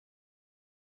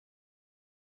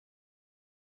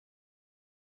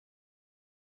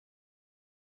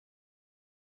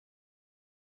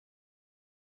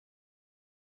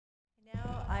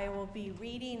I will be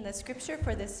reading the scripture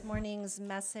for this morning's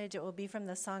message. It will be from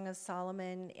the Song of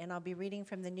Solomon, and I'll be reading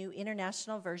from the New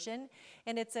International Version.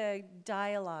 And it's a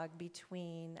dialogue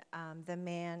between the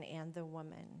man and the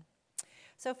woman.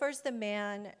 So first, the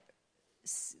man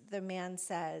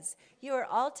says, "You are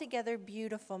altogether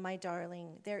beautiful, my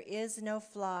darling. There is no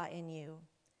flaw in you.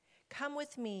 Come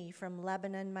with me from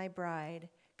Lebanon, my bride.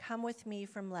 Come with me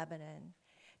from Lebanon.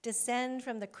 Descend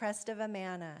from the crest of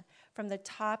Amana, from the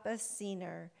top of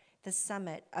Senir, the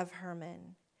summit of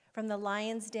Hermon, from the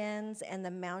lion's dens and the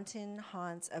mountain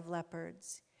haunts of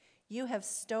leopards. You have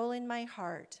stolen my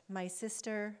heart, my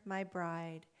sister, my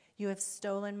bride. You have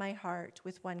stolen my heart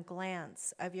with one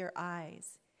glance of your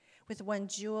eyes, with one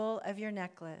jewel of your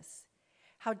necklace.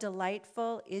 How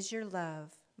delightful is your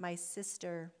love, my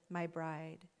sister, my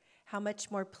bride. How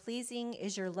much more pleasing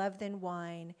is your love than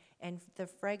wine, and the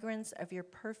fragrance of your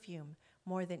perfume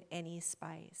more than any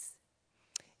spice."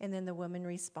 And then the woman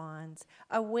responds,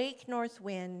 "Awake, north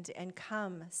wind, and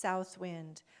come, south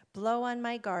wind. Blow on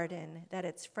my garden, that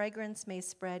its fragrance may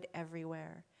spread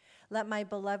everywhere. Let my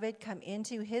beloved come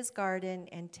into his garden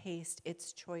and taste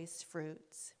its choice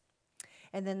fruits."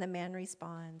 And then the man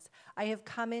responds, "I have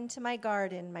come into my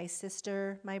garden, my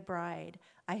sister, my bride.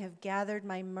 I have gathered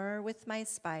my myrrh with my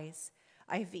spice.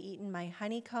 I have eaten my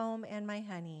honeycomb and my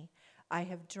honey. I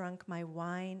have drunk my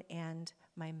wine and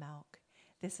my milk."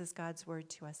 This is God's word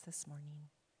to us this morning.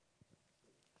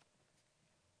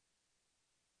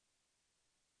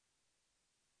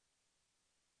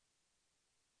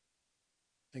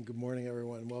 And good morning,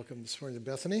 everyone. Welcome this morning to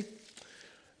Bethany.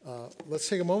 Let's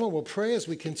take a moment. We'll pray as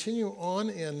we continue on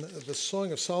in the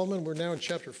Song of Solomon. We're now in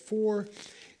chapter 4,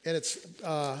 and it's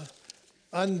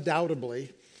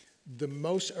undoubtedly the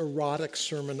most erotic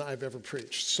sermon I've ever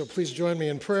preached. So please join me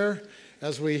in prayer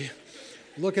as we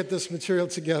look at this material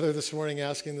together this morning,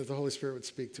 asking that the Holy Spirit would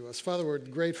speak to us. Father, we're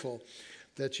grateful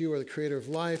that you are the creator of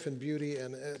life and beauty,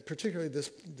 and particularly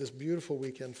this beautiful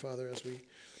weekend, Father, as we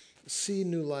see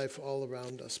new life all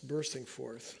around us bursting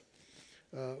forth.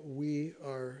 We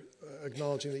are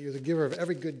acknowledging that you're the giver of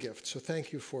every good gift, so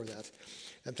thank you for that.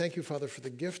 And thank you, Father, for the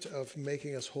gift of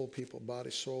making us whole people, body,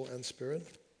 soul, and spirit.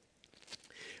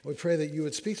 We pray that you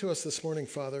would speak to us this morning,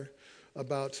 Father,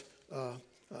 about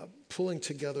pulling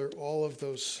together all of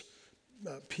those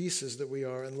pieces that we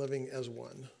are and living as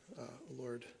one,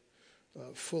 Lord,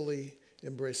 fully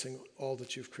embracing all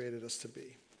that you've created us to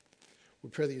be. We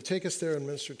pray that you take us there and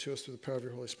minister to us through the power of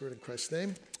your Holy Spirit. In Christ's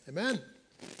name, amen.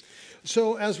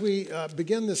 So as we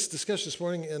begin this discussion this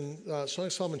morning in Song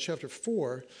of Solomon chapter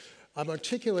 4, I'm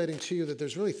articulating to you that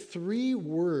there's really three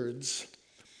words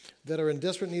that are in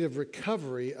desperate need of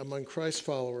recovery among Christ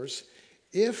followers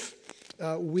if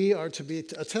we are to be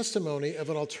a testimony of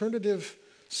an alternative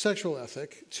sexual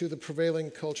ethic to the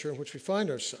prevailing culture in which we find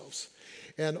ourselves.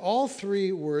 And all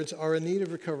three words are in need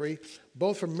of recovery,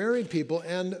 both for married people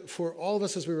and for all of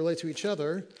us as we relate to each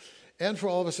other, and for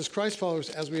all of us as Christ followers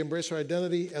as we embrace our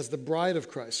identity as the bride of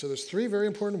Christ. So there's three very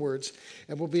important words,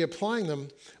 and we'll be applying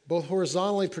them both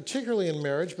horizontally, particularly in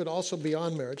marriage, but also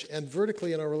beyond marriage, and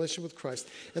vertically in our relationship with Christ.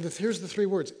 And here's the three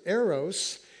words: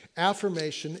 eros,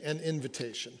 affirmation, and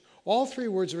invitation. All three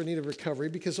words are in need of recovery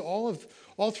because all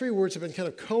three words have been kind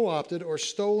of co-opted or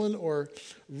stolen or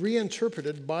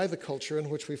reinterpreted by the culture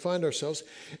in which we find ourselves.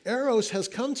 Eros has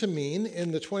come to mean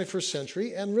in the 21st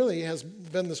century, and really has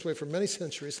been this way for many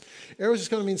centuries, eros has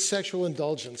come to mean sexual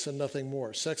indulgence and nothing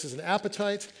more. Sex is an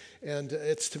appetite, and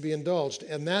it's to be indulged.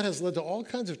 And that has led to all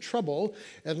kinds of trouble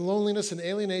and loneliness and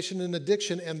alienation and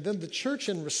addiction. And then the church,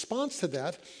 in response to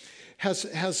that,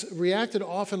 has reacted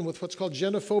often with what's called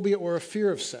genophobia, or a fear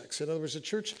of sex. In other words, the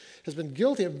church has been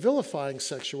guilty of vilifying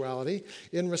sexuality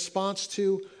in response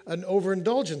to an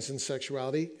overindulgence in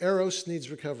sexuality. Eros needs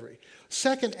recovery.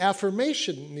 Second,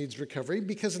 affirmation needs recovery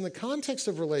because in the context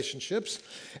of relationships,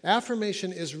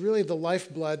 affirmation is really the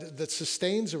lifeblood that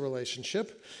sustains a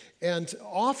relationship. And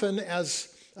often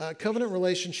as covenant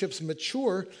relationships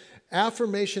mature,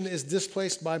 affirmation is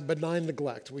displaced by benign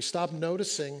neglect. We stop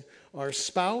noticing our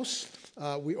spouse,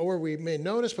 we may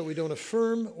notice, but we don't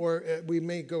affirm, or we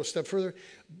may go a step further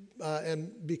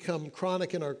and become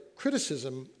chronic in our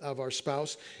criticism of our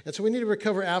spouse. And so we need to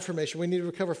recover affirmation. We need to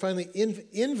recover, finally,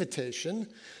 invitation,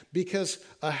 because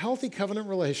a healthy covenant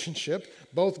relationship,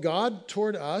 both God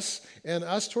toward us and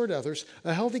us toward others,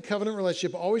 a healthy covenant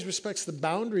relationship always respects the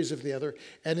boundaries of the other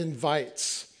and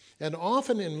invites. And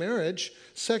often in marriage,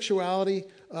 sexuality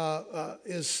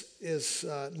is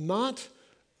not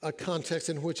a context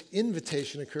in which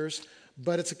invitation occurs,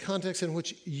 but it's a context in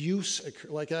which use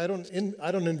occurs. Like I don't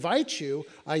invite you,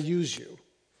 I use you,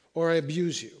 or I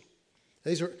abuse you.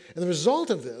 And the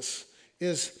result of this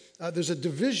is there's a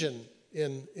division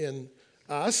in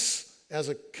us as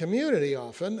a community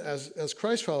often, as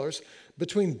Christ followers,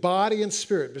 between body and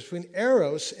spirit, between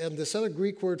eros and this other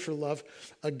Greek word for love,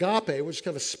 agape, which is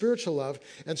kind of a spiritual love.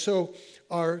 And so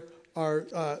our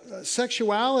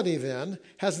sexuality then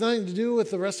has nothing to do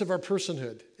with the rest of our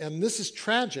personhood. And this is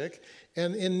tragic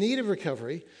and in need of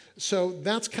recovery. So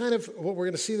that's kind of what we're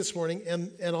going to see this morning. And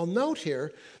I'll note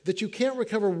here that you can't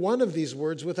recover one of these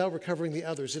words without recovering the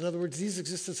others. In other words, these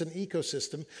exist as an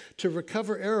ecosystem. To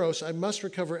recover eros, I must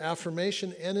recover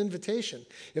affirmation and invitation.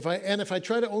 If I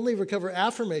try to only recover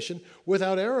affirmation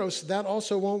without eros, that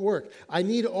also won't work. I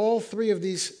need all three of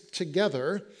these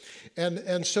together.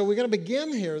 And so we're going to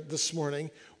begin here this morning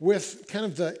with kind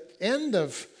of the end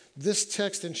of this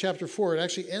text in chapter 4. It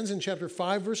actually ends in chapter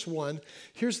 5, verse 1.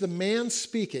 Here's the man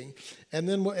speaking, and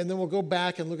then we'll go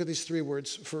back and look at these three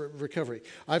words for recovery.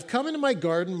 I've come into my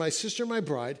garden, my sister, my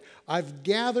bride. I've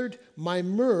gathered my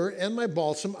myrrh and my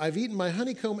balsam. I've eaten my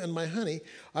honeycomb and my honey.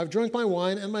 I've drunk my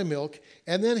wine and my milk.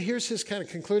 And then here's his kind of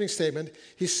concluding statement.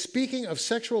 He's speaking of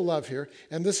sexual love here,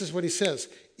 and this is what he says.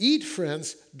 Eat,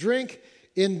 friends, drink,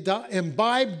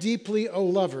 imbibe deeply, O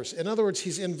lovers. In other words,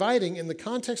 he's inviting, in the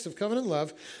context of covenant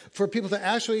love, for people to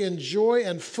actually enjoy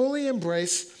and fully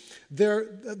embrace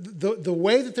the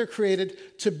way that they're created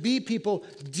to be people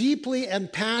deeply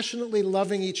and passionately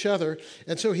loving each other.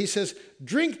 And so he says,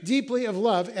 drink deeply of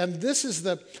love, and this is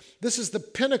the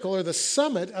pinnacle or the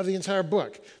summit of the entire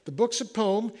book. The book's a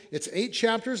poem. It's 8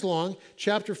 chapters long.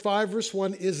 Chapter 5, verse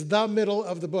 1 is the middle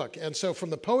of the book. And so from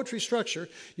the poetry structure,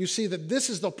 you see that this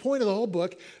is the point of the whole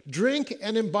book. Drink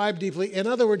and imbibe deeply. In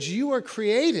other words, you are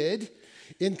created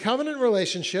in covenant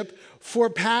relationship for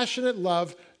passionate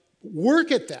love.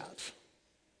 Work at that.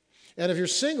 And if you're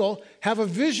single, have a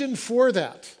vision for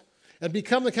that and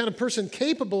become the kind of person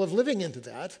capable of living into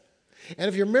that. And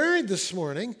if you're married this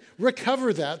morning,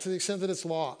 recover that to the extent that it's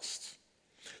lost.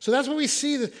 So that's what we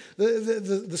see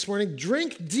this morning.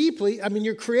 Drink deeply. I mean,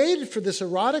 you're created for this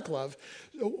erotic love.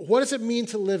 What does it mean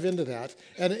to live into that?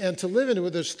 And to live into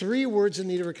it, there's 3 words in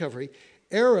need of recovery.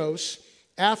 Eros,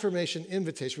 affirmation,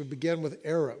 invitation. We begin with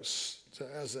eros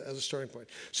as a starting point.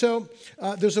 So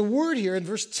there's a word here in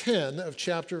verse 10 of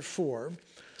chapter 4.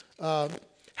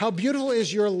 How beautiful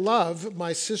is your love,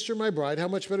 my sister, my bride. How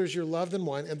much better is your love than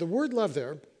wine. And the word love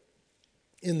there,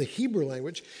 in the Hebrew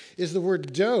language, is the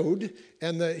word dode.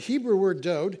 And the Hebrew word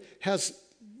dode has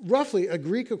roughly a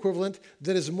Greek equivalent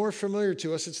that is more familiar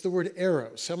to us. It's the word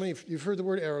eros. How many of you've heard the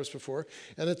word eros before?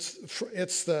 And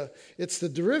it's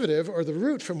the derivative or the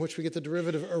root from which we get the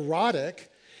derivative erotic.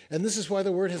 And this is why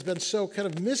the word has been so kind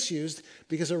of misused,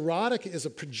 because erotic is a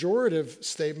pejorative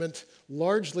statement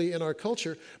largely in our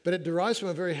culture, but it derives from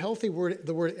a very healthy word,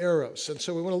 the word eros. And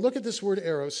so we want to look at this word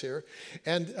eros here.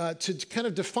 And to kind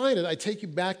of define it, I take you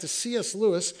back to C.S.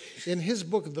 Lewis in his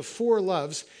book, The Four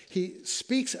Loves. He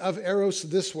speaks of eros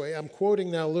this way. I'm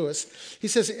quoting now Lewis. He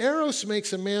says, eros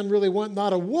makes a man really want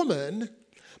not a woman,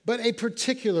 but a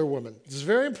particular woman. This is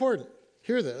very important.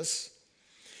 Hear this.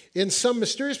 In some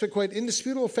mysterious but quite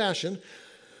indisputable fashion,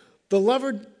 the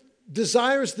lover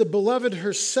desires the beloved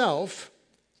herself,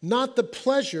 not the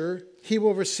pleasure he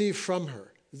will receive from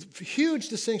her. Huge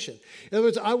distinction. In other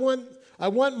words, I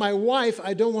want my wife.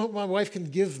 I don't want what my wife can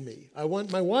give me. I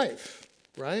want my wife,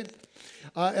 right?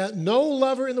 No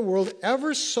lover in the world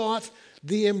ever sought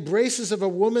the embraces of a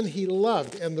woman he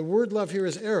loved, and the word love here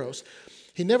is eros.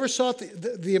 He never sought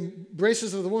the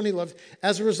embraces of the one he loved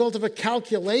as a result of a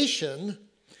calculation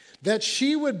that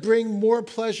she would bring more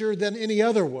pleasure than any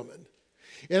other woman.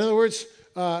 In other words,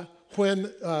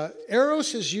 when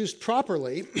eros is used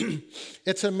properly,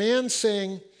 it's a man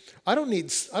saying, I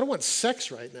don't want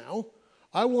sex right now.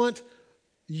 I want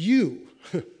you.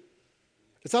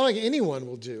 It's not like anyone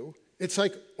will do. It's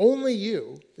like only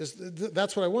you.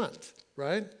 That's what I want,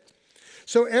 right?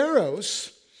 So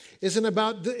eros isn't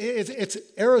about,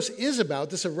 eros is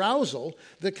about this arousal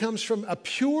that comes from a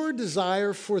pure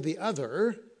desire for the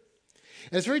other.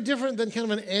 And it's very different than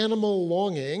kind of an animal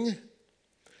longing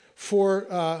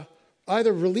for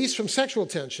either release from sexual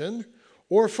tension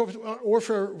or for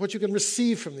what you can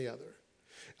receive from the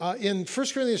other. In 1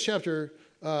 Corinthians chapter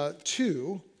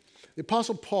 2, the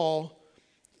Apostle Paul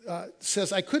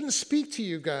says, I couldn't speak to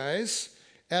you guys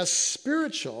as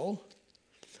spiritual,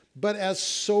 but as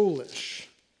soulish.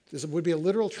 This would be a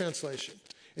literal translation.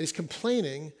 And he's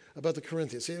complaining about the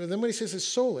Corinthians. And then when he says it's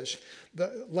soulish,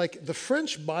 the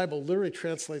French Bible literally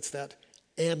translates that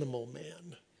animal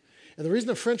man. And the reason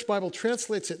the French Bible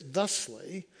translates it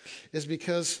thusly is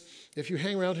because if you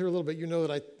hang around here a little bit, you know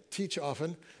that I teach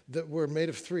often that we're made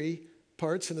of 3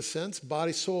 parts in a sense,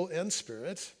 body, soul, and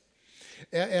spirit.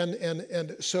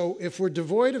 And so if we're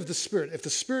devoid of the Spirit, if the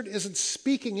Spirit isn't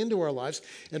speaking into our lives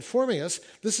and forming us,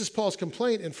 this is Paul's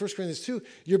complaint in 1 Corinthians 2,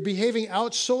 you're behaving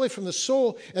out solely from the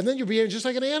soul, and then you're behaving just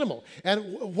like an animal.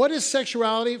 And what is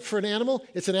sexuality for an animal?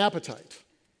 It's an appetite,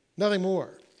 nothing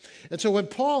more. And so when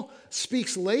Paul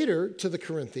speaks later to the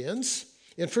Corinthians,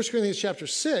 in 1 Corinthians chapter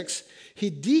 6,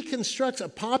 he deconstructs a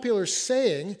popular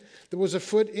saying that was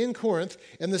afoot in Corinth,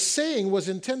 and the saying was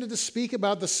intended to speak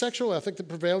about the sexual ethic that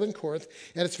prevailed in Corinth,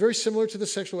 and it's very similar to the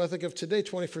sexual ethic of today,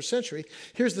 21st century.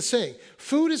 Here's the saying: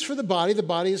 food is for the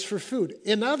body is for food.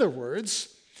 In other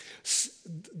words,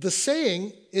 the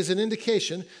saying is an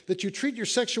indication that you treat your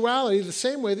sexuality the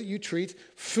same way that you treat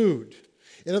food.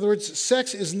 In other words,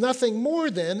 sex is nothing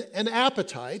more than an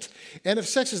appetite. And if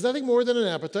sex is nothing more than an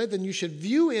appetite, then you should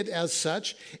view it as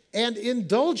such and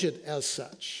indulge it as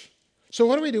such. So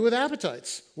what do we do with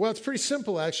appetites? Well, it's pretty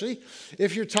simple, actually.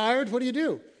 If you're tired, what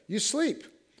do? You sleep.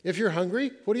 If you're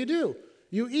hungry, what do?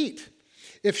 You eat.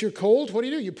 If you're cold, what do?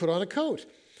 You put on a coat.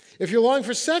 If you're longing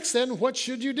for sex, then what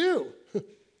should you do?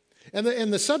 And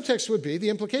the subtext would be, the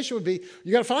implication would be,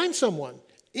 you got to find someone.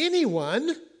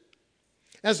 Anyone.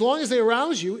 As long as they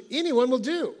arouse you, anyone will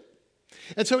do.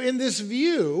 And so in this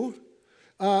view,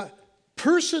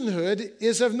 personhood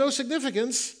is of no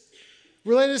significance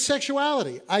related to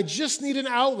sexuality. I just need an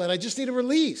outlet. I just need a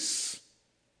release.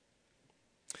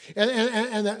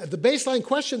 And the baseline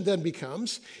question then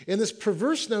becomes, in this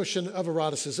perverse notion of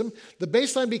eroticism, the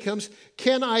baseline becomes,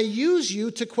 can I use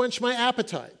you to quench my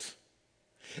appetite?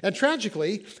 And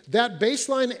tragically, that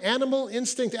baseline animal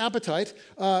instinct appetite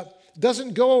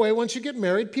doesn't go away once you get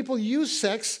married. People use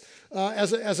sex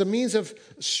as a means of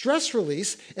stress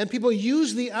release, and people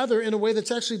use the other in a way that's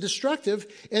actually destructive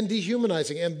and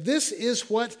dehumanizing. And this is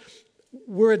what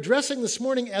we're addressing this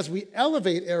morning as we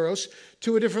elevate Eros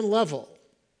to a different level.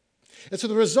 And so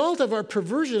the result of our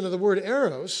perversion of the word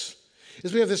Eros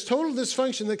is we have this total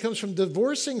dysfunction that comes from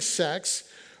divorcing sex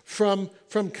from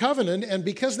covenant, and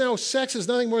because now sex is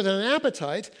nothing more than an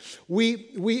appetite,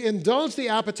 we indulge the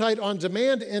appetite on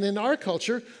demand, and in our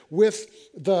culture, with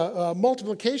the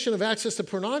multiplication of access to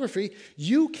pornography,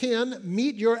 you can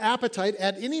meet your appetite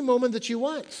at any moment that you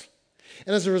want.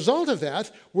 And as a result of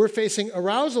that, we're facing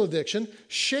arousal addiction,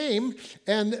 shame,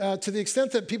 and to the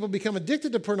extent that people become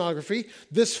addicted to pornography,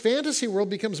 this fantasy world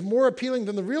becomes more appealing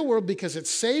than the real world because it's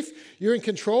safe, you're in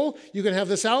control, you can have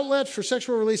this outlet for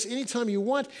sexual release anytime you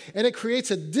want, and it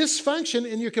creates a dysfunction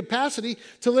in your capacity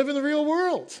to live in the real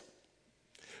world.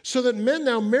 So that men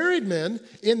now, married men,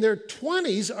 in their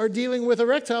 20s are dealing with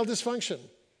erectile dysfunction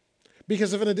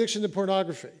because of an addiction to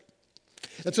pornography.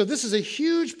 And so this is a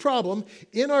huge problem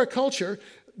in our culture.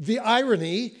 The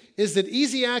irony is that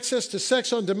easy access to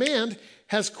sex on demand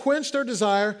has quenched our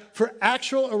desire for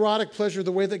actual erotic pleasure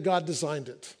the way that God designed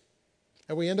it.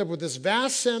 And we end up with this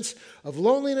vast sense of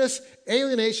loneliness,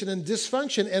 alienation, and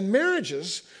dysfunction. And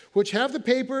marriages, which have the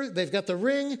paper, they've got the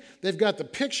ring, they've got the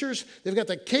pictures, they've got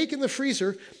the cake in the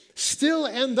freezer, still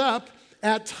end up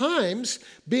at times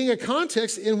being a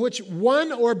context in which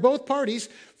one or both parties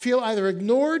feel either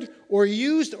ignored or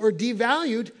used or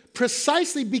devalued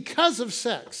precisely because of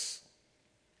sex.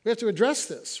 We have to address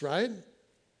this, right?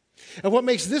 And what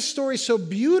makes this story so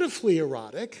beautifully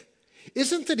erotic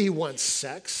isn't that he wants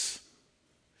sex,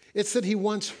 it's that he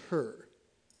wants her.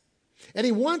 And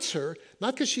he wants her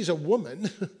not because she's a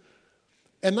woman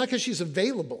and not because she's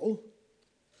available,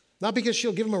 not because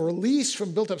she'll give him a release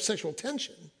from built-up sexual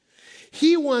tension.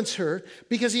 He wants her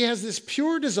because he has this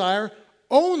pure desire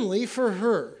only for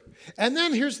her. And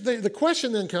then here's the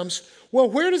question then comes, well,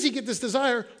 where does he get this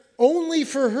desire only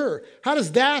for her? How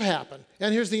does that happen?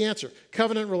 And here's the answer: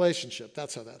 covenant relationship.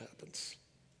 That's how that happens.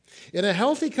 In a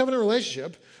healthy covenant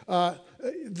relationship,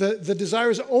 the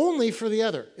desire is only for the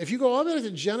other. If you go all the way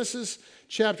to Genesis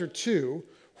chapter 2,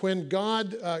 when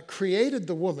God created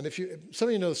the woman, some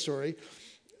of you know the story,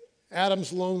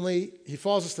 Adam's lonely, he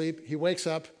falls asleep, he wakes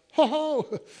up, ho,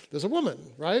 there's a woman,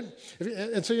 right?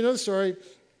 And so you know the story.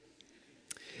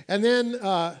 And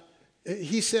then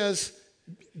he says,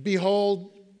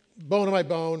 behold, bone of my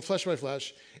bone, flesh of my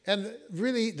flesh. And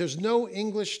really, there's no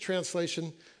English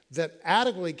translation that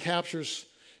adequately captures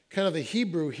kind of the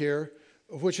Hebrew here,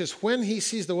 which is when he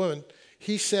sees the woman,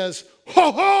 he says,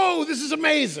 ho, this is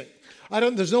amazing.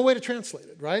 There's no way to translate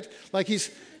it, right? Like he's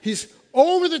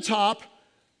over the top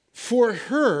for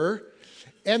her.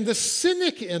 And the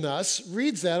cynic in us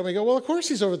reads that and we go, well, of course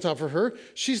he's over the top for her.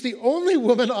 She's the only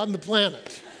woman on the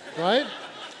planet, right?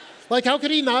 Like, how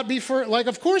could he not be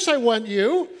of course I want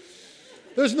you.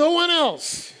 There's no one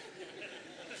else.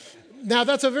 Now,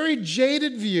 that's a very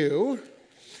jaded view,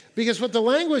 Because what the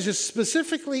language is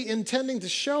specifically intending to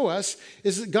show us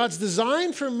is that God's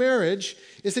design for marriage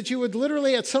is that you would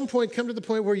literally at some point come to the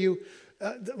point where you,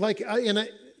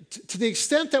 to the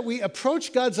extent that we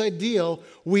approach God's ideal,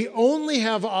 we only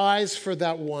have eyes for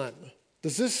that one.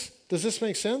 Does this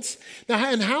make sense? Now,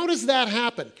 and how does that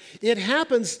happen? It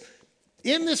happens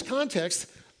in this context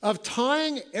of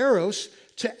tying Eros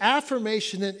to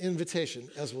affirmation and invitation,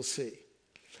 as we'll see.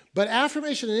 But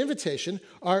affirmation and invitation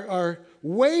are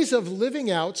ways of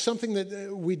living out something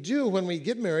that we do when we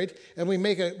get married, and we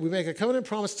make a covenant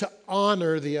promise to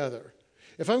honor the other.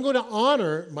 If I'm going to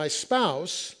honor my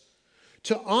spouse,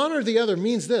 to honor the other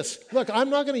means this: look, I'm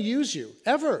not going to use you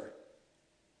ever.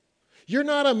 You're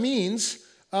not a means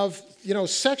of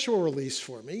sexual release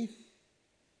for me.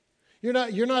 You're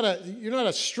not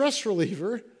a stress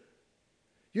reliever.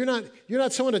 You're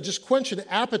not someone to just quench an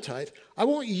appetite. I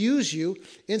won't use you.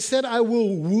 Instead, I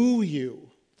will woo you.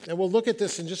 And we'll look at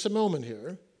this in just a moment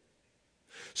here.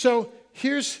 So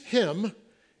here's him,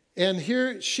 and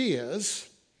here she is.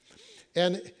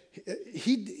 And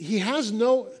he has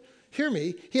no, hear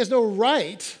me, he has no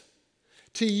right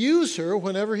to use her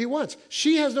whenever he wants.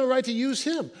 She has no right to use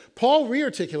him. Paul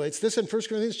re-articulates this in 1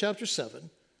 Corinthians chapter 7.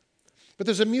 But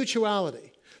there's a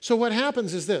mutuality. So what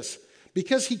happens is this: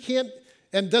 because he can't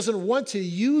and doesn't want to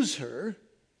use her,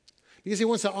 because he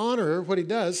wants to honor her, what he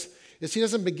does is he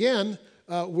doesn't begin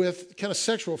with kind of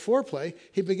sexual foreplay.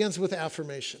 He begins with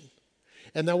affirmation.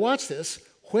 And now watch this.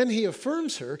 When he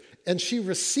affirms her and she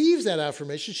receives that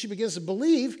affirmation, she begins to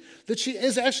believe that she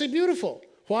is actually beautiful.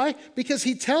 Why? Because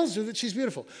he tells her that she's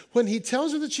beautiful. When he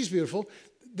tells her that she's beautiful,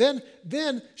 then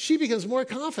she becomes more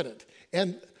confident.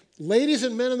 And ladies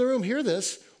and men in the room, hear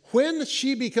this. When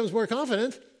she becomes more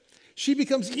confident, she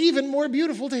becomes even more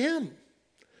beautiful to him,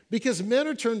 because men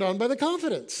are turned on by the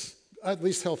confidence. At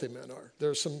least healthy men are. There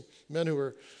are some men who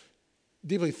are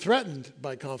deeply threatened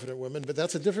by confident women, but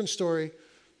that's a different story,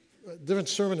 a different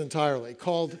sermon entirely,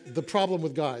 called The Problem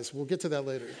with Guys. We'll get to that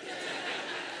later.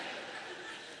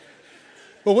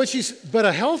 But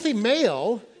a healthy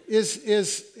male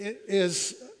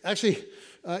is actually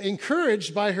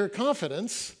encouraged by her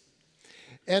confidence.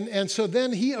 And so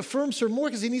then he affirms her more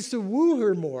because he needs to woo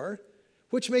her more,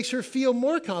 which makes her feel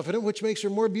more confident, which makes her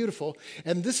more beautiful.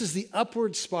 And this is the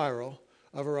upward spiral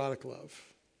of erotic love.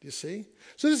 Do you see?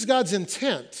 So this is God's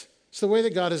intent. It's the way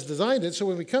that God has designed it. So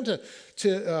when we come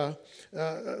to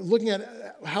looking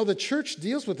at how the church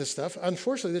deals with this stuff,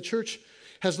 unfortunately, the church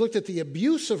has looked at the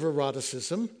abuse of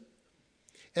eroticism.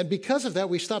 And because of that,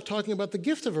 we stopped talking about the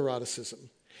gift of eroticism.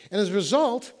 And as a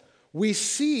result, we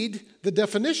cede the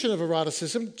definition of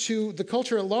eroticism to the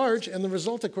culture at large, and the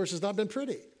result, of course, has not been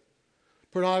pretty.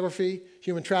 Pornography,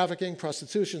 human trafficking,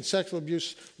 prostitution, sexual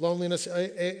abuse, loneliness,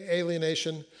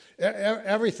 alienation,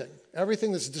 everything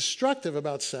that's destructive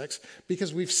about sex,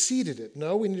 because we've ceded it.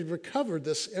 No, we need to recover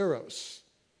this Eros.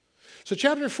 So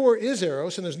chapter 4 is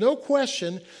Eros, and there's no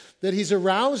question that he's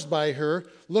aroused by her.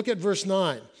 Look at verse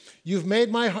 9. You've made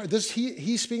my heart,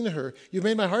 he's speaking to her, you've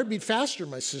made my heart beat faster,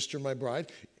 my sister, my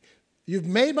bride. You've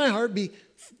made my heart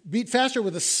beat faster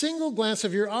with a single glance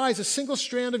of your eyes, a single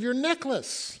strand of your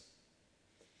necklace.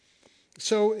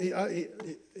 So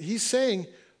he's saying,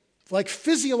 like,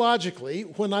 physiologically,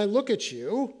 when I look at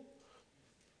you,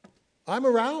 I'm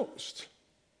aroused.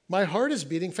 My heart is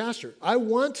beating faster. I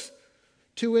want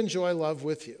to enjoy love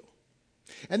with you.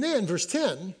 And then, verse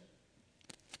 10,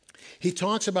 he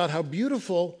talks about how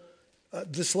beautiful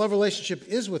this love relationship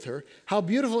is with her. How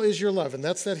beautiful is your love? And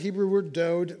that's that Hebrew word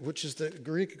dode, which is the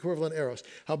Greek equivalent eros.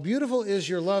 How beautiful is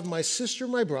your love, my sister,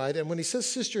 my bride. And when he says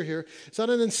sister here, it's not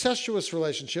an incestuous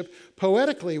relationship.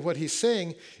 Poetically, what he's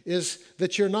saying is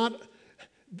that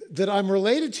that I'm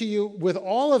related to you with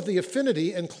all of the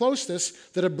affinity and closeness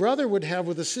that a brother would have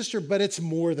with a sister, but it's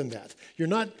more than that.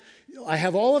 I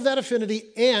have all of that affinity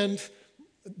and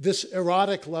this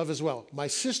erotic love as well. My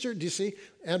sister, do you see?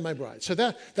 And my bride. So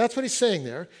that's what he's saying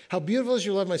there. How beautiful is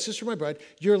your love, my sister, my bride.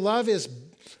 Your love is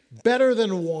better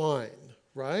than wine,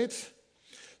 right?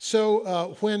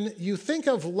 So when you think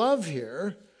of love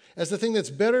here as the thing that's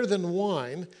better than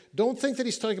wine, don't think that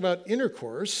he's talking about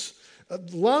intercourse.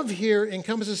 Love here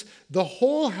encompasses the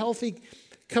whole healthy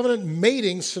covenant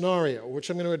mating scenario,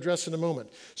 which I'm going to address in a moment.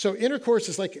 So intercourse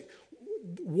is like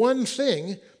one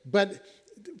thing, but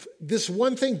this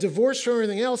one thing divorced from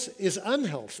everything else is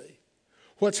unhealthy.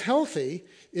 What's healthy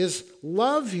is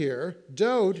love here,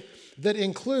 dode, that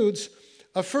includes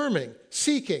affirming,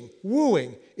 seeking,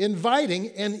 wooing, inviting,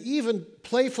 and even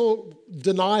playful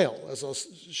denial, as I'll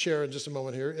share in just a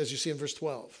moment here, as you see in verse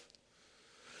 12.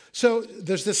 So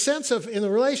there's this sense of, in the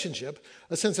relationship,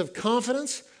 a sense of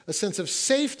confidence, a sense of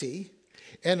safety,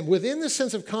 And within this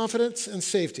sense of confidence and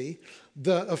safety,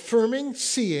 the affirming,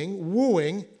 seeing,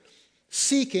 wooing,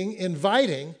 seeking,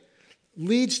 inviting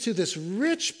leads to this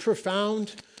rich,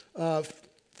 profound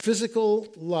physical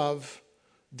love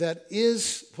that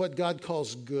is what God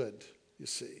calls good, you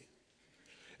see.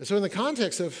 And so in the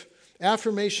context of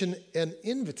affirmation and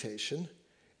invitation,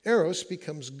 Eros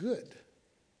becomes good.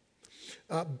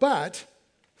 But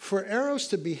for Eros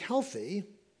to be healthy,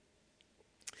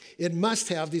 it must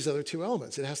have these other two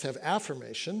elements. It has to have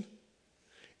affirmation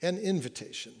and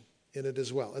invitation in it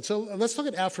as well. And so let's look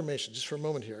at affirmation just for a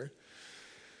moment here.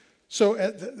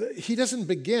 So he doesn't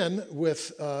begin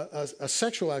with a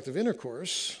sexual act of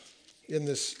intercourse in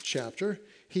this chapter.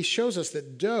 He shows us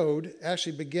that Dode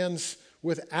actually begins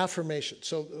with affirmation.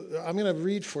 So I'm going to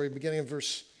read for you beginning in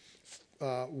verse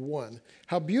 1.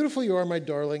 How beautiful you are, my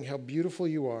darling, how beautiful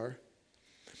you are.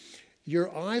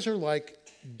 Your eyes are like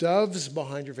doves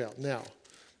behind your veil. Now,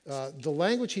 the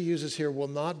language he uses here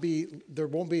there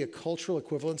won't be a cultural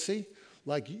equivalency.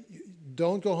 Like,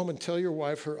 don't go home and tell your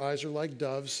wife her eyes are like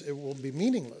doves. It will be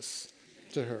meaningless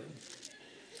to her.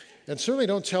 And certainly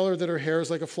don't tell her that her hair is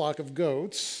like a flock of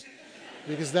goats,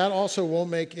 because that also won't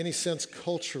make any sense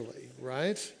culturally,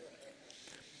 right?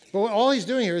 But all he's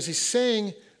doing here is he's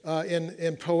saying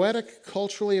in poetic,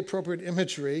 culturally appropriate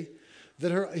imagery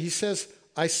that he says,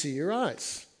 I see your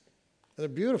eyes. They're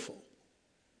beautiful.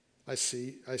 I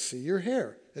see your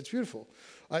hair. It's beautiful.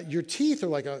 Your teeth are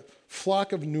like a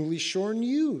flock of newly shorn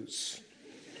ewes,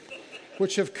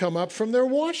 which have come up from their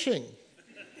washing,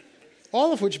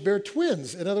 all of which bear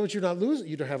twins. In other words, you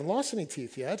haven't lost any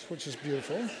teeth yet, which is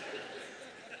beautiful.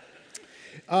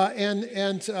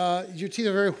 And your teeth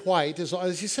are very white.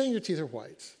 Is he saying your teeth are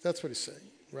white? That's what he's saying,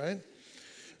 right?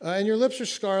 And your lips are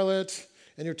scarlet,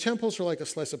 and your temples are like a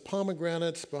slice of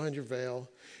pomegranate behind your veil.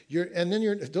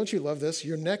 Don't you love this?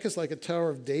 Your neck is like a Tower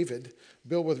of David,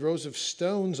 built with rows of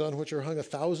stones on which are hung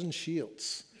 1,000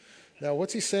 shields. Now,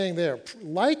 what's he saying there?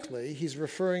 Likely, he's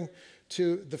referring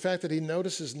to the fact that he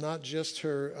notices not just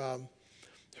her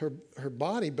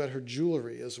body, but her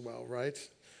jewelry as well, right?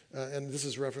 And this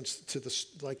is reference to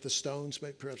the stones.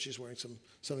 Perhaps she's wearing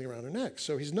something around her neck.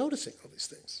 So he's noticing all these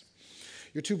things.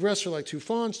 Your two breasts are like two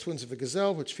fawns, twins of a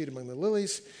gazelle, which feed among the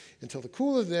lilies. Until the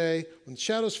cool of the day, when the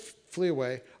shadows flee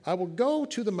away, I will go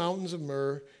to the mountains of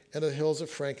myrrh and the hills of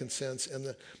frankincense. And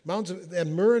the mountains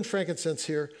and myrrh and frankincense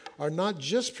here are not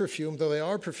just perfume, though they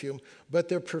are perfume, but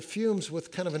they're perfumes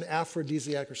with kind of an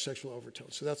aphrodisiac or sexual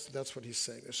overtone. So that's what he's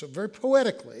saying there. So very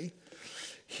poetically,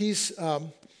 he's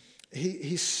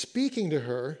speaking to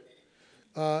her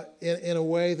in a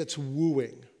way that's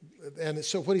wooing. And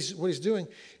so what he's doing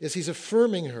is he's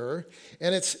affirming her,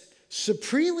 and it's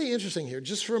supremely interesting here,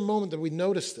 just for a moment that we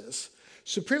notice this,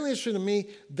 supremely interesting to me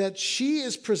that she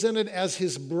is presented as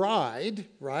his bride,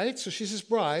 right? So she's his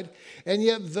bride, and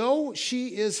yet though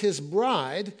she is his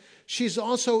bride, she's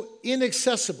also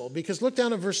inaccessible, because look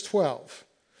down at verse 12.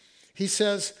 He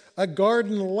says, a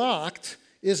garden locked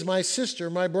is my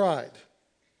sister, my bride.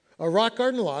 A rock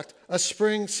garden locked, a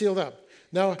spring sealed up.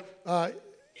 Now,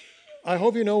 I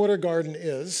hope you know what a garden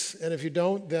is, and if you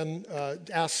don't, then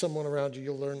ask someone around you.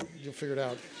 You'll figure it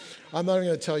out. I'm not even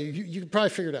going to tell you. You can probably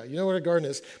figure it out. You know what a garden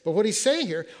is. But what he's saying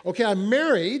here, okay, I'm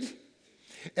married,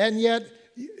 and yet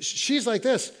she's like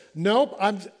this. Nope,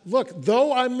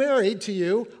 though I'm married to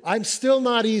you, I'm still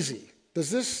not easy.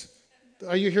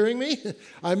 Are you hearing me?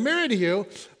 I'm married to you,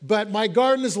 but my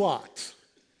garden is locked.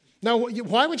 Now,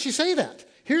 why would she say that?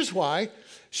 Here's why.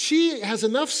 She has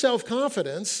enough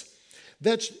self-confidence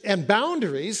and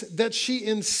boundaries that she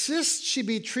insists she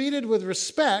be treated with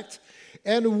respect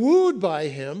and wooed by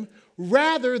him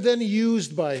rather than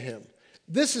used by him.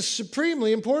 This is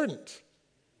supremely important.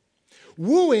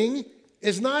 Wooing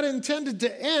is not intended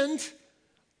to end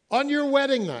on your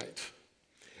wedding night.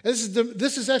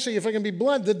 This is actually, if I can be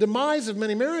blunt, the demise of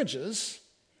many marriages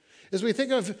is we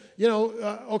think of,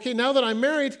 okay, now that I'm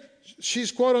married,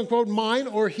 she's quote unquote mine,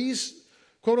 or he's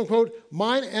quote unquote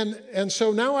mine, and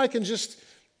so now I can just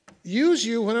use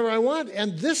you whenever I want.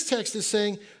 And this text is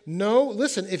saying, no,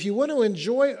 listen, if you want to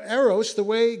enjoy Eros the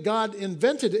way God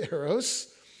invented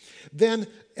Eros, then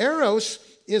Eros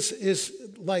is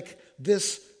like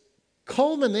this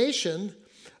culmination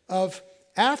of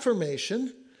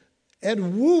affirmation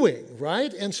and wooing,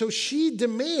 right? And so she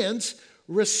demands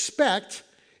respect.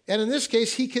 And in this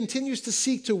case, he continues to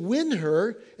seek to win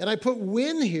her. And I put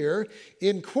win here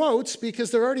in quotes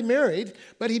because they're already married,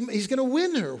 but he's going to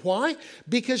win her. Why?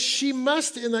 Because she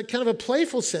must, in a kind of a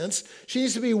playful sense, she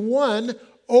needs to be won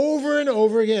over and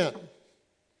over again.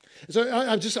 So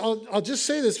I'll just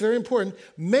say this, very important.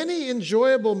 Many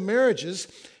enjoyable marriages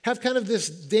have kind of this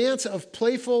dance of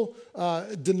playful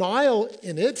denial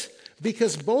in it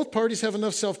because both parties have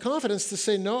enough self-confidence to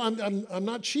say, no, I'm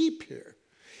not cheap here.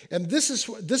 And this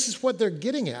is what they're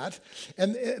getting at.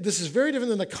 And this is very different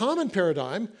than the common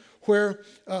paradigm where,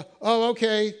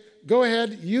 okay, go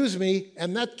ahead, use me,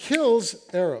 and that kills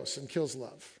eros and kills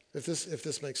love, if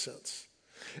this makes sense.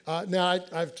 Now,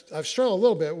 I've struggled a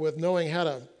little bit with knowing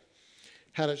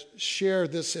how to share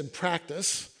this in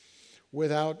practice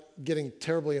without getting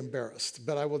terribly embarrassed.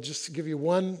 But I will just give you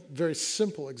one very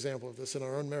simple example of this in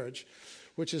our own marriage,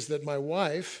 which is that my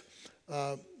wife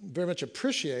very much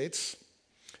appreciates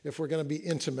if we're going to be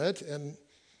intimate and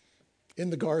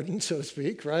in the garden, so to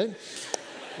speak, right?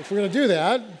 If we're going to do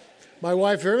that, my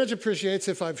wife very much appreciates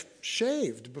if I've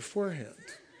shaved beforehand,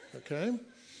 okay?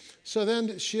 So then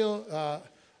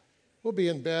we'll be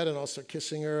in bed and I'll start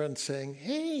kissing her and saying,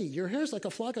 hey, your hair's like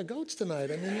a flock of goats tonight.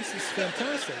 I mean, this is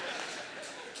fantastic.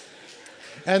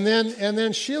 And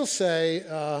then she'll say,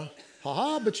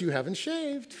 haha, but you haven't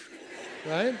shaved,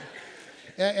 right?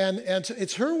 And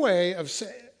it's her way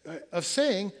of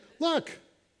saying, look,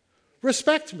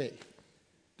 respect me. Do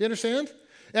you understand?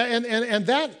 And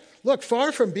that, look,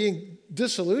 far from being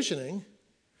disillusioning,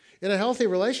 in a healthy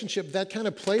relationship, that kind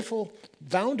of playful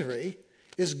boundary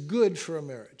is good for a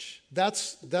marriage.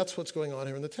 That's what's going on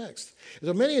here in the text.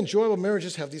 So many enjoyable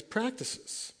marriages have these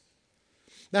practices.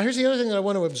 Now, here's the other thing that I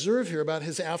want to observe here about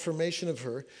his affirmation of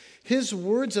her. His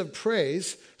words of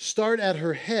praise start at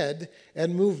her head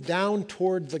and move down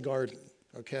toward the garden,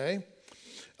 okay?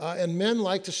 And men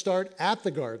like to start at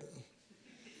the garden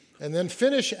and then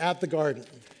finish at the garden,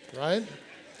 right?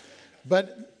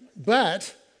 But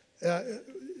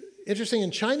interesting,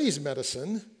 in Chinese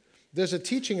medicine, there's a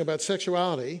teaching about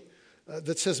sexuality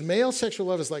that says male sexual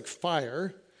love is like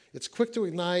fire. It's quick to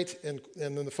ignite, and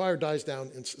then the fire dies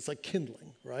down. It's like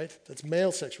kindling, right? That's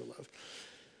male sexual love.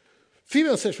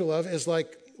 Female sexual love is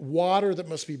like water that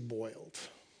must be boiled.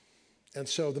 And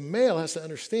so the male has to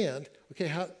understand, okay,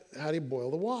 how do you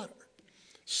boil the water?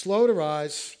 Slow to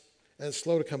rise and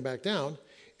slow to come back down.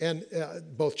 And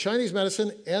both Chinese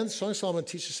medicine and Song of Solomon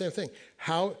teach the same thing.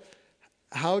 How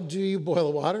do you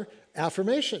boil the water?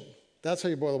 Affirmation. That's how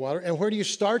you boil the water. And where do you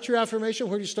start your affirmation?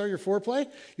 Where do you start your foreplay?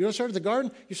 You don't start at the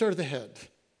garden, you start at the head.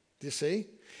 Do you see?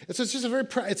 And so it's just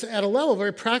it's at a level, a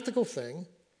very practical thing.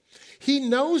 He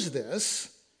knows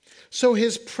this, so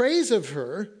his praise of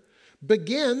her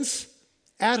begins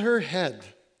at her head.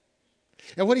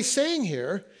 And what he's saying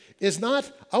here is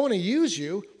not, I want to use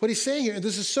you. What he's saying here, and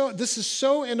this is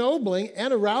so ennobling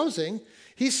and arousing,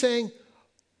 he's saying,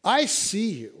 I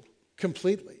see you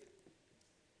completely.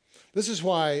 This is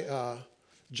why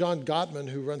John Gottman,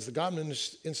 who runs the Gottman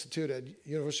Institute at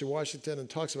University of Washington and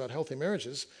talks about healthy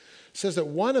marriages, says that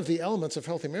one of the elements of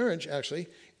healthy marriage actually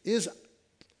is,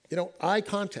 eye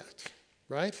contact,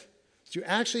 right? So you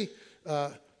actually,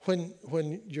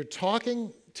 when you're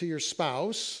talking to your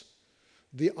spouse,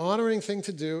 the honoring thing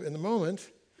to do in the moment,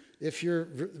 if you're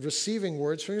receiving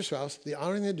words from your spouse, the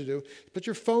honoring thing to do, put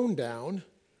your phone down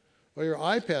or your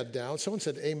iPad down. Someone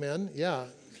said amen. Yeah.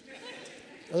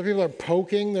 Other people are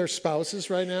poking their spouses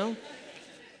right now.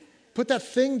 Put that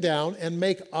thing down and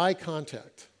make eye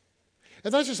contact.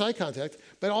 And not just eye contact,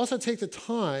 but also take the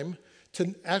time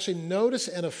to actually notice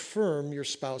and affirm your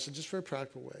spouse in just very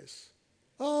practical ways.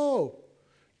 Oh,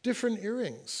 different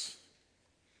earrings.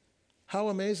 How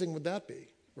amazing would that be,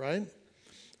 right?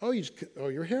 Oh,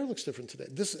 your hair looks different today.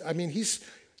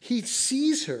 He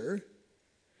sees her,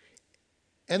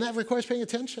 and that requires paying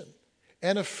attention,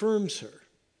 and affirms her.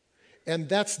 And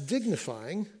that's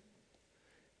dignifying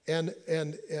and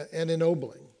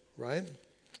ennobling, right?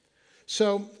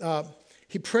 So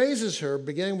he praises her,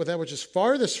 beginning with that which is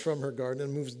farthest from her garden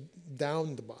and moves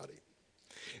down the body.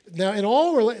 Now,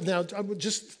 I would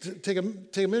just take a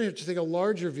minute to take a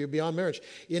larger view beyond marriage.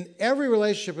 In every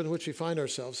relationship in which we find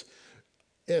ourselves,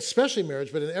 especially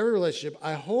marriage, but in every relationship,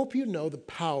 I hope you know the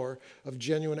power of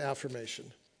genuine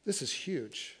affirmation. This is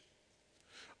huge.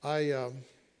 When I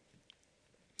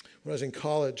was in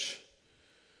college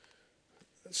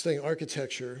studying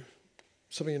architecture,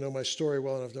 some of you know my story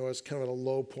well enough to know I was kind of at a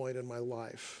low point in my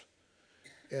life.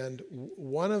 And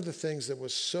one of the things that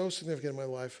was so significant in my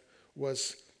life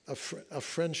was a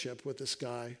friendship with this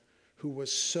guy who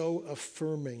was so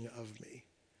affirming of me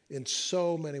in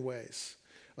so many ways.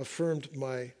 Affirmed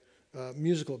my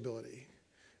musical ability,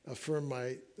 affirmed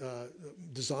my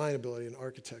design ability in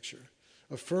architecture,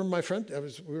 affirmed my friend.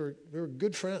 We were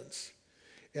good friends.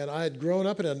 And I had grown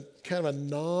up in a kind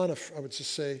of I would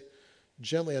just say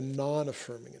gently, a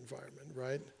non-affirming environment,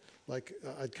 right? Like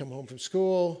I'd come home from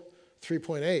school,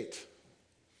 3.8,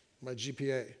 my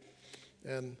GPA.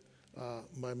 And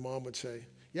my mom would say,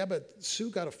 yeah, but Sue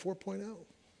got a 4.0.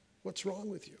 What's wrong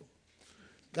with you?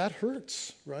 That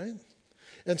hurts, right?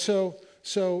 And so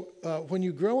when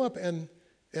you grow up and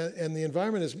the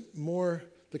environment is more,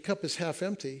 the cup is half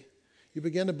empty, you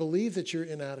begin to believe that you're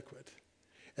inadequate.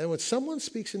 And when someone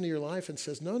speaks into your life and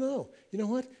says, no, you know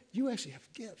what? You actually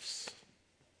have gifts.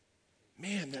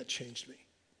 Man, that changed me.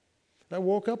 And I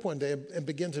woke up one day and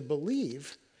began to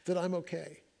believe that I'm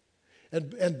okay.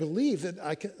 And believe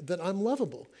that I'm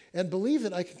lovable. And believe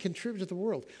that I can contribute to the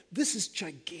world. This is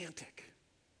gigantic.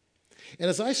 And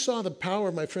as I saw the power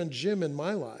of my friend Jim in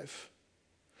my life,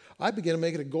 I began to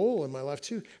make it a goal in my life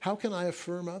too. How can I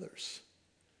affirm others?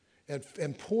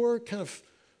 And pour kind of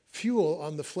fuel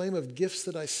on the flame of gifts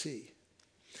that I see.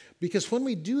 Because when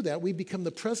we do that, we become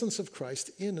the presence of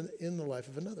Christ in the life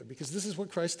of another. Because this is what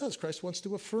Christ does. Christ wants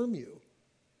to affirm you.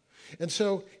 And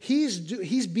so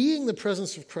he's being the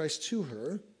presence of Christ to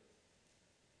her.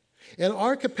 And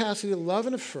our capacity to love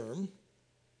and affirm,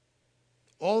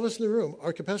 all of us in the room,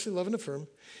 our capacity to love and affirm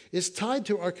is tied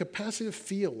to our capacity to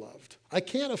feel loved. I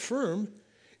can't affirm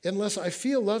unless I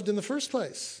feel loved in the first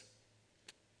place.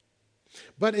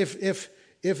 But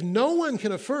if no one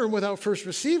can affirm without first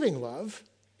receiving love,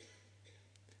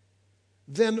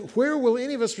 then where will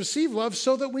any of us receive love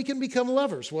so that we can become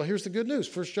lovers? Well, here's the good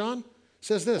news. 1 John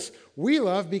says this, we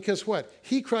love because what?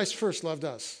 He, Christ, first loved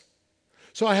us.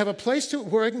 So I have a place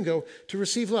where I can go to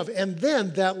receive love. And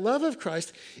then that love of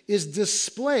Christ is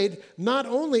displayed not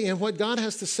only in what God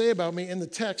has to say about me in the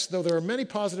text, though there are many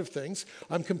positive things.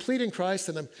 I'm complete in Christ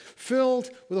and I'm filled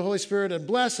with the Holy Spirit and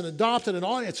blessed and adopted and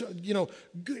all.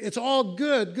 It's all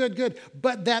good.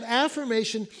 But that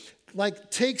affirmation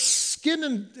takes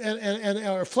skin and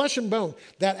or flesh and bone.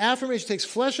 That affirmation takes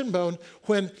flesh and bone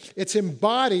when it's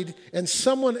embodied and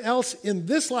someone else in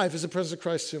this life is the presence of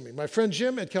Christ to me. My friend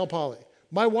Jim at Cal Poly.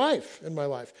 My wife in my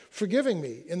life, forgiving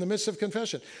me in the midst of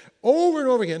confession. Over and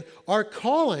over again, our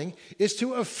calling is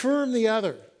to affirm the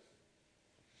other.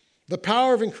 The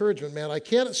power of encouragement, man, I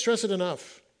can't stress it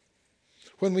enough.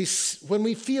 When we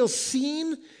feel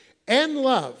seen and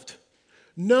loved,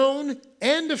 known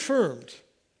and affirmed,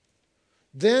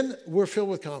 then we're filled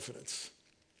with confidence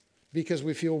because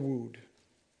we feel wooed.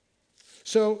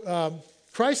 So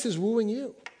Christ is wooing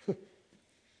you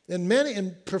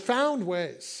in profound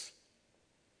ways.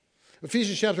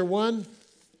 Ephesians chapter 1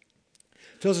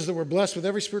 tells us that we're blessed with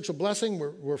every spiritual blessing.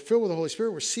 We're filled with the Holy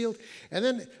Spirit. We're sealed. And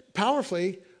then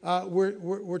powerfully,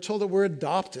 we're told that we're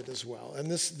adopted as well.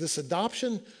 And this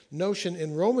adoption notion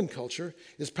in Roman culture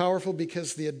is powerful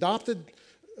because the adopted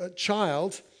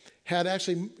child had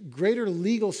actually greater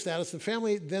legal status in the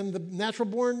family than the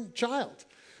natural-born child.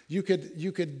 You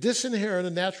could disinherit a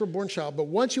natural-born child, but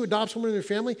once you adopt someone in your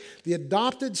family, the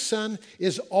adopted son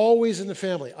is always in the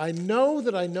family. I know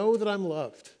that I'm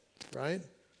loved, right?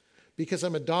 Because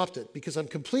I'm adopted, because I'm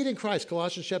complete in Christ,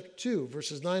 Colossians chapter 2,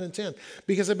 verses 9 and 10.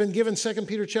 Because I've been given 2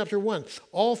 Peter chapter 1,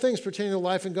 all things pertaining to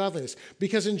life and godliness.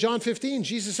 Because in John 15,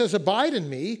 Jesus says, abide in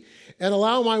me and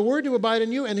allow my word to abide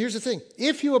in you. And here's the thing,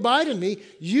 if you abide in me,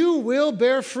 you will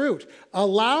bear fruit.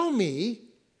 Allow me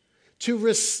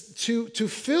to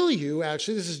fill you,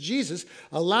 actually, this is Jesus,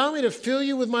 allow me to fill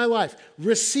you with my life.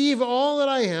 Receive all that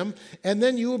I am, and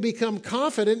then you will become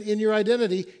confident in your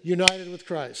identity, united with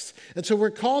Christ. And so we're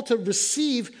called to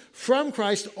receive from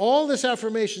Christ all this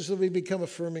affirmation so that we become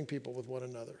affirming people with one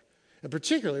another, and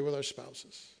particularly with our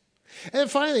spouses. And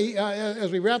finally,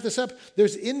 as we wrap this up,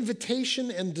 there's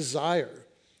invitation and desire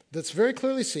that's very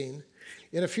clearly seen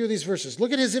in a few of these verses.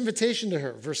 Look at his invitation to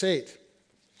her, verse 8.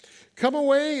 Come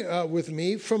away with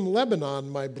me from Lebanon,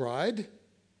 my bride.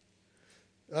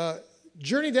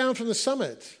 Journey down from the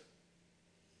summit,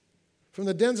 from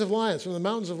the dens of lions, from the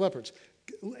mountains of leopards.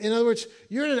 In other words,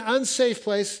 you're in an unsafe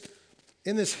place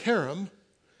in this harem.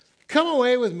 Come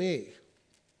away with me.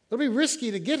 It'll be risky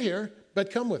to get here,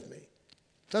 but come with me.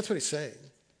 That's what he's saying.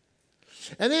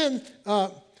 And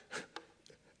then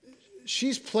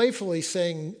she's playfully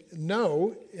saying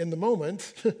no in the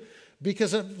moment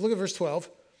because look at verse 12.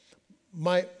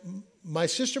 My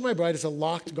sister, my bride, is a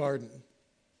locked garden,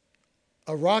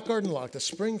 a rock garden locked, a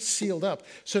spring sealed up.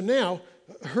 So now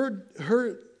her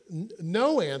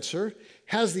no answer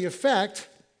has the effect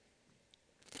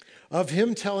of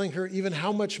him telling her even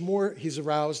how much more he's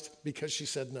aroused because she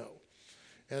said no.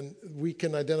 And we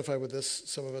can identify with this,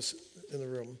 some of us in the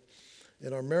room,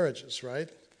 in our marriages, right?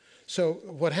 So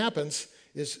what happens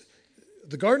is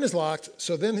the garden is locked,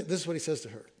 so then this is what he says to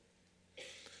her.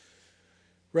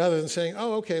 Rather than saying,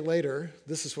 oh, okay, later,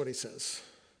 this is what he says.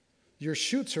 Your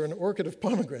shoots are an orchard of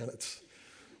pomegranates.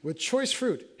 with choice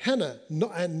fruit, henna,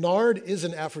 and nard is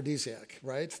an aphrodisiac,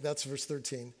 right? That's verse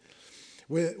 13.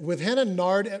 With henna,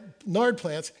 nard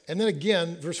plants, and then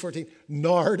again, verse 14,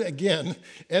 nard again,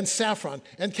 and saffron,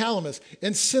 and calamus,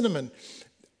 and cinnamon,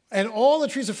 and all the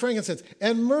trees of frankincense,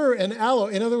 and myrrh and aloe.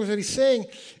 In other words, what he's saying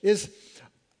is,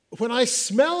 when I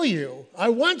smell you, I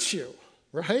want you,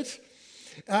 right?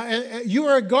 And you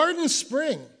are a garden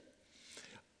spring,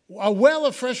 a well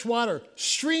of fresh water,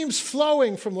 streams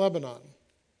flowing from Lebanon.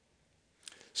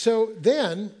 So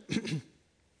then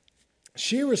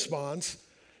she responds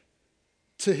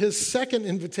to his second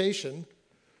invitation.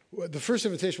 The first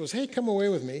invitation was, hey, come away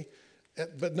with me.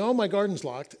 But no, my garden's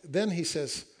locked. Then he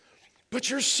says, but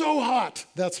you're so hot.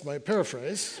 That's my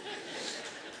paraphrase.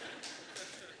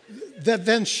 That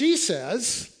then she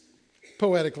says,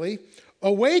 poetically,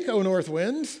 awake, O north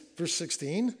wind, verse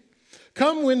 16.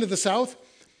 Come, wind of the south,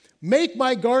 make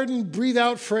my garden breathe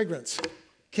out fragrance.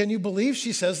 Can you believe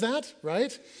she says that,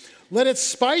 right? Let its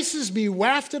spices be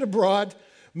wafted abroad.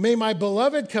 May my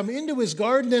beloved come into his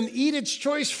garden and eat its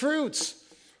choice fruits.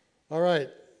 All right,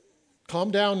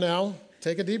 calm down now.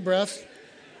 Take a deep breath.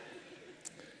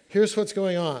 Here's what's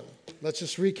going on. Let's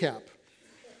just recap.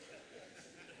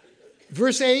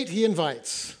 Verse 8, he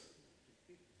invites.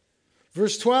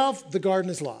 Verse 12, the garden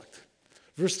is locked.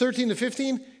 Verse 13 to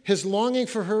 15, his longing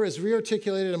for her is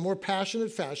rearticulated in a more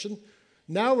passionate fashion,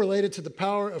 now related to the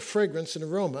power of fragrance and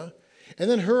aroma. And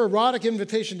then her erotic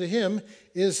invitation to him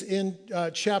is in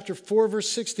chapter 4, verse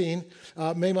 16.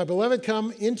 May my beloved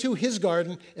come into his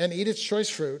garden and eat its choice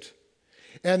fruit.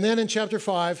 And then in chapter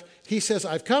 5, he says,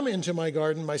 I've come into my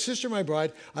garden, my sister, my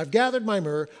bride. I've gathered my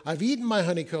myrrh. I've eaten my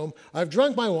honeycomb. I've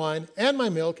drunk my wine and my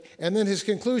milk. And then his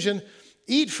conclusion,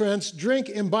 eat, friends, drink,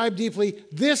 imbibe deeply.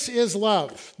 This is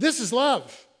love. This is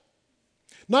love.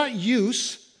 Not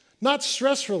use, not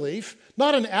stress relief,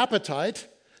 not an appetite,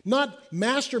 not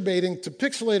masturbating to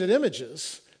pixelated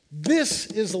images. This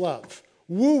is love.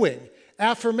 Wooing,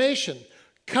 affirmation,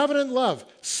 covenant love,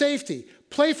 safety,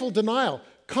 playful denial,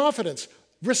 confidence,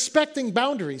 respecting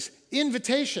boundaries,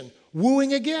 invitation,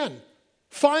 wooing again,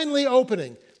 finally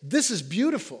opening. This is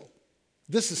beautiful.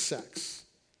 This is sex.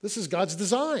 This is God's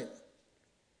design.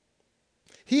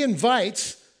 He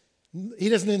invites, he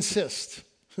doesn't insist.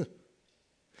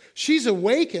 She's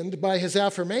awakened by his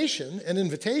affirmation and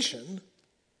invitation.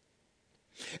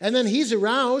 And then he's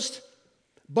aroused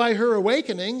by her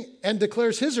awakening and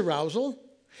declares his arousal.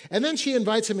 And then she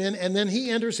invites him in, and then he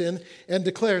enters in and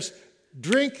declares,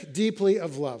 drink deeply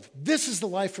of love. This is the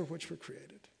life for which we're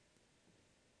created.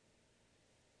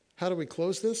 How do we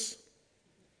close this?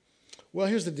 Well,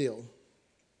 here's the deal.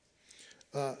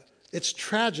 It's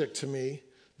tragic to me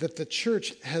that the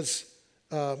church has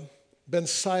been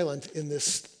silent in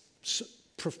this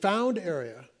profound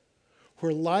area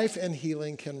where life and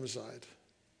healing can reside.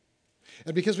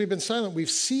 And because we've been silent,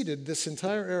 we've ceded this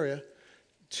entire area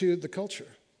to the culture.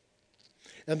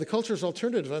 And the culture's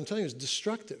alternative, I'm telling you, is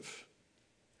destructive.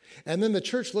 And then the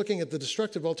church, looking at the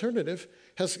destructive alternative,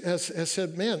 has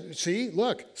said, man, see,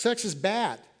 look, sex is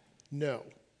bad. No.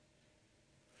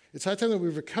 It's high time that we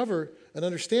recover an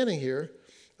understanding here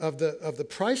of the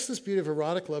priceless beauty of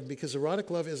erotic love, because erotic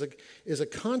love is a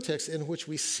context in which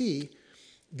we see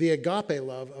the agape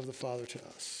love of the Father to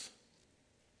us.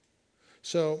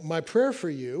 So my prayer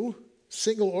for you,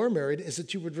 single or married, is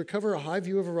that you would recover a high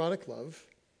view of erotic love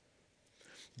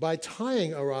by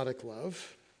tying erotic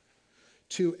love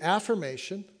to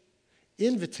affirmation,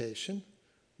 invitation,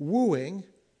 wooing,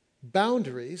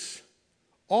 boundaries,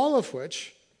 all of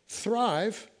which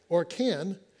thrive or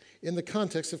can in the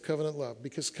context of covenant love,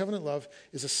 because covenant love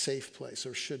is a safe place,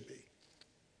 or should be.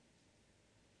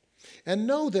 And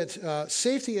know that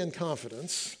safety and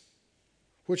confidence,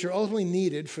 which are ultimately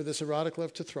needed for this erotic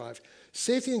love to thrive,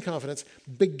 safety and confidence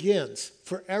begins,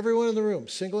 for everyone in the room,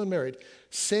 single and married,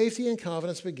 safety and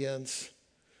confidence begins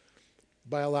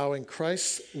by allowing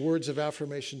Christ's words of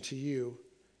affirmation to you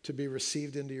to be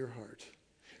received into your heart.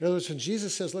 In other words, when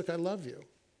Jesus says, look, I love you,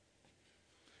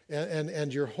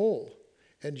 and you're whole,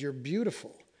 and you're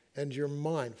beautiful, and you're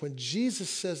mine, when Jesus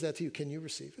says that to you, can you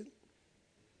receive it?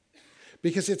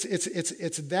 Because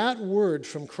it's that word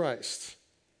from Christ,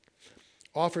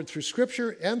 offered through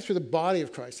Scripture and through the body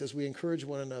of Christ as we encourage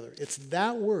one another. It's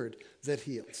that word that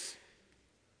heals,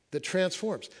 that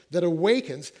transforms, that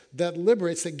awakens, that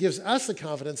liberates, that gives us the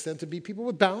confidence then to be people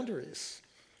with boundaries,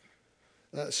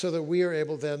 so that we are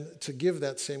able then to give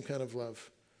that same kind of love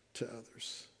to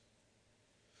others.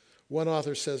 One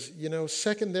author says,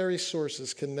 secondary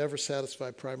sources can never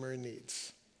satisfy primary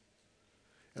needs.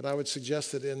 And I would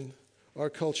suggest that in our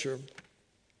culture,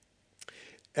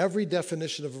 every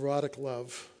definition of erotic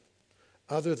love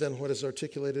other than what is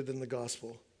articulated in the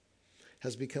gospel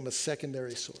has become a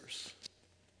secondary source.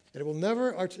 And it will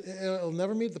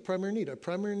never meet the primary need. Our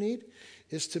primary need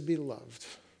is to be loved,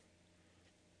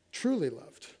 truly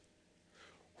loved,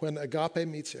 when agape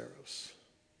meets eros.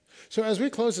 So as we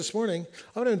close this morning,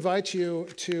 I want to invite you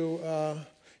to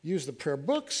use the prayer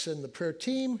books and the prayer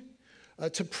team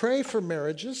to pray for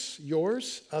marriages,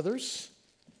 yours, others.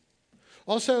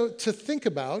 Also to think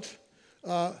about,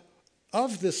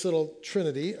 of this little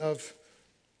trinity of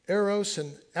eros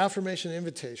and affirmation and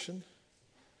invitation,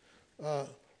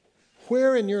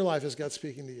 where in your life is God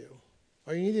speaking to you?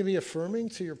 Are you need to be affirming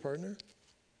to your partner?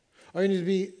 Are you need to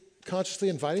be consciously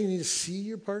inviting? You need to see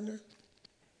your partner?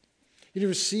 You need to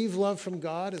receive love from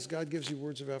God as God gives you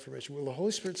words of affirmation. Will the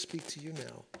Holy Spirit speak to you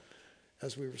now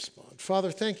as we respond?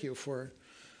 Father, thank you for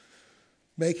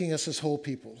making us as whole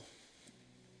people.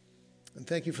 And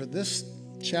thank you for this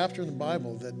chapter in the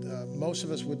Bible that most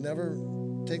of us would never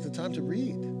take the time to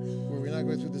read, where we're not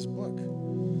going through this book.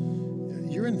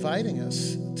 You're inviting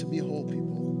us to be whole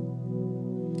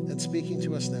people and speaking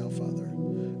to us now, Father,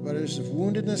 about areas of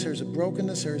woundedness, areas of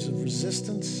brokenness, areas of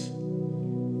resistance.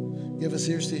 Give us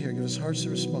ears to hear. Give us hearts to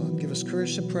respond. Give us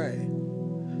courage to pray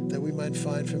that we might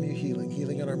find from you healing.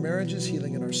 Healing in our marriages,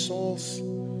 healing in our souls,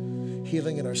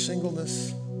 healing in our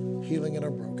singleness, healing in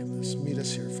our brokenness. Meet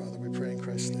us here.